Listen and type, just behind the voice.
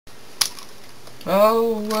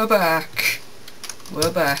Oh, we're back.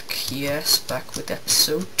 We're back. Yes, back with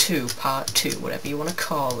episode 2, part 2, whatever you want to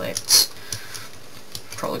call it.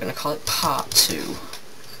 Probably going to call it part 2.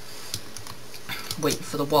 Waiting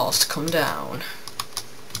for the walls to come down.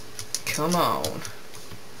 Come on.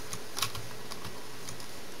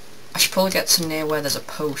 I should probably get to near where there's a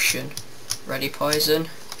potion. Ready, Poison?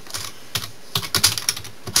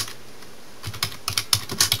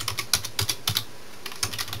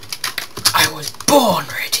 I was born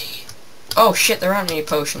ready! Oh shit, there aren't any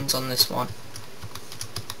potions on this one.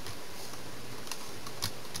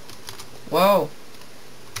 Whoa.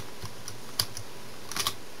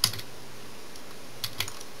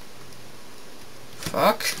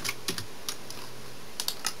 Fuck.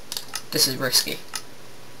 This is risky.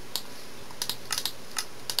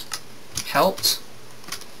 Helped.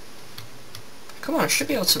 Come on, I should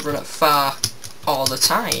be able to run it far all the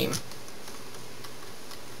time.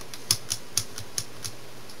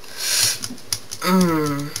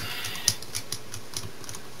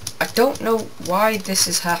 I don't know why this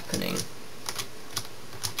is happening.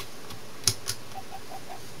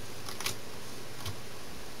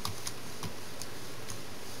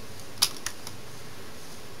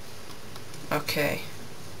 Okay.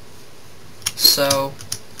 So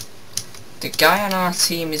the guy on our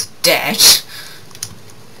team is dead.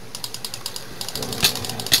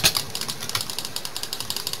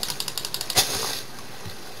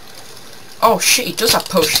 Oh shit, he does have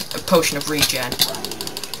a potion of regen.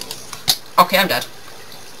 Okay, I'm dead.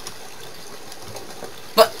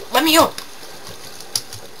 Let me up!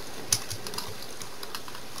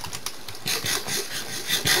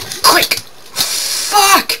 Quick!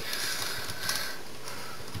 Fuck!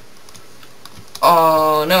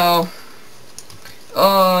 Oh no.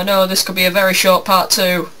 Oh no, this could be a very short part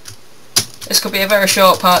 2. This could be a very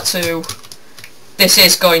short part 2. This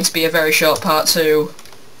is going to be a very short part 2.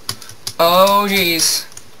 Oh jeez.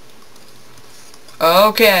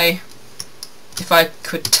 Okay. If I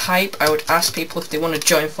could type, I would ask people if they want to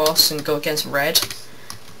join forces and go against Red.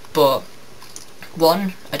 But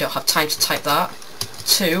 1, I don't have time to type that.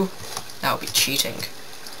 2, that would be cheating.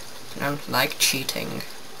 I don't like cheating.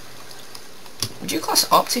 Would you class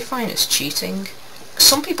Optifine as cheating?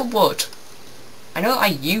 Some people would. I know that I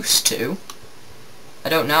used to. I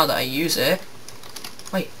don't now that I use it.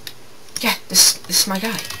 Wait. Yeah, this is my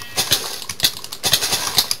guy.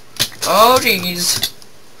 Oh jeez.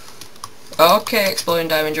 Okay, exploding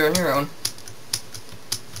diamond, you're on your own.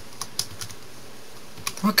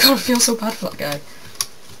 Oh god, I feel so bad for that guy.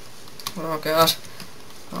 Oh god.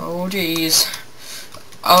 Oh jeez.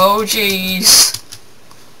 Oh jeez.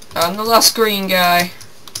 I'm the last green guy.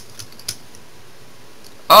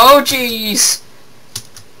 Oh jeez.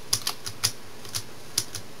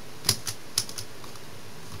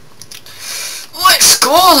 Let's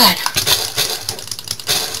go then.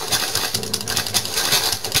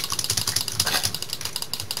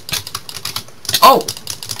 Oh!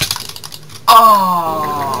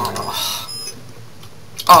 Oh!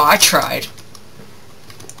 Oh, I tried.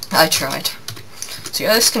 So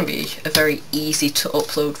yeah, this is going to be a very easy to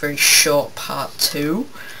upload, very short part 2.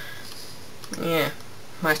 Yeah,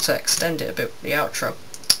 might extend it a bit with the outro.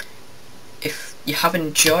 If you have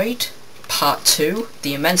enjoyed part 2,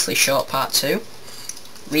 the immensely short part 2,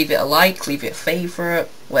 leave it a like, leave it a favourite,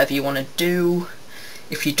 whatever you want to do.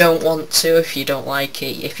 If you don't want to, if you don't like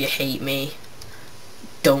it, if you hate me,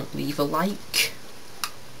 don't leave a like.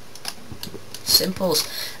 Simples.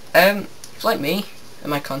 If you like me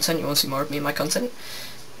and my content, you want to see more of me and my content,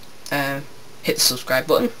 hit the subscribe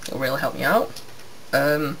button, it'll really help me out.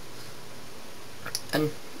 And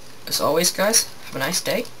as always guys, have a nice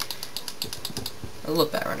day. I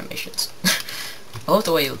love better animations. I love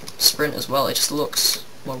the way you sprint as well, it just looks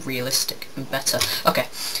more realistic and better. Okay,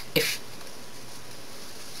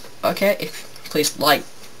 please like,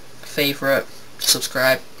 favourite,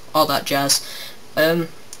 subscribe, all that jazz.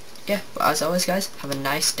 Yeah, but as always guys, have a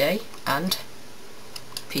nice day and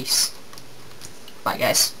peace. Bye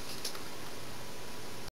guys.